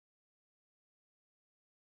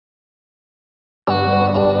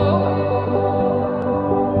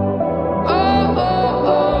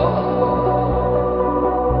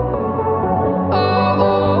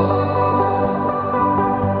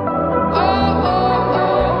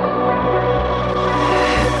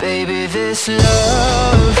this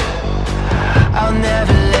love, I'll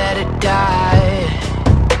never let it die.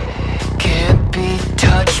 Can't be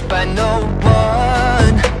touched by no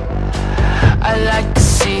one, I like to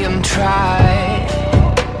see him try.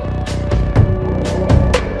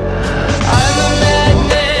 I'm a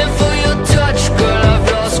madman for your touch, girl, I've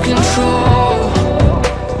lost control.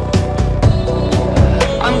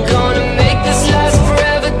 I'm gonna make this last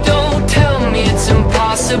forever, don't tell me it's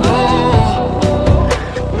impossible.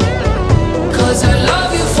 Cause I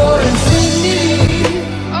love you for infinity,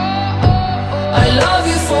 I love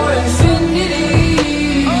you for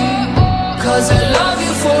infinity. Cause I love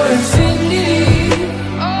you for infinity,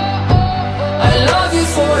 I love you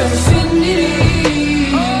for infinity.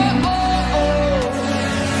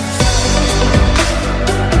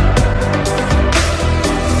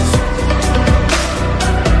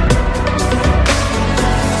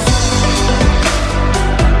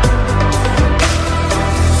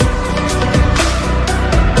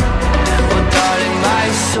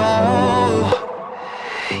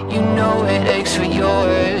 You know it aches for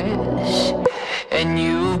yours, and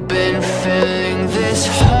you've been filling this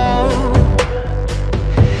hole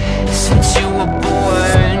since you were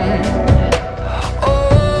born.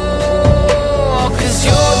 Oh, 'cause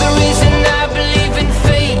you're the reason I believe in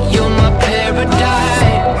fate, you're my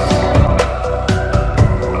paradise.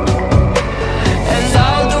 And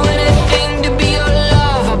I'll do anything to be your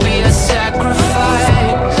love, I'll be a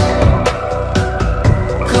sacrifice.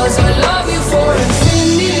 'Cause I love you for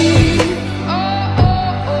infinity,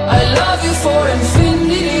 I love you for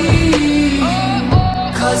infinity.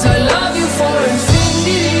 Cause I love you for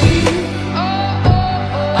infinity,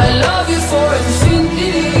 I love you for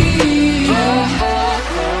infinity.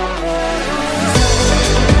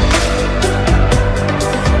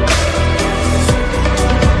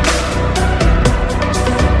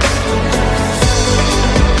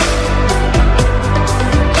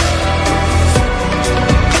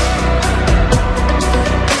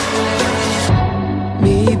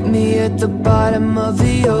 Meet me at the bottom of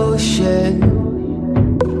the ocean,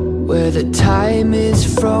 where the time is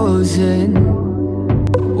frozen,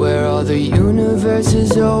 where all the universe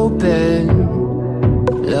is open.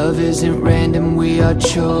 Love isn't random, we are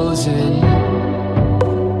chosen.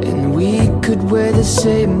 And we could wear the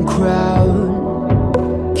same crown,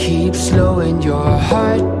 keep slowing your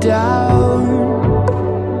heart down.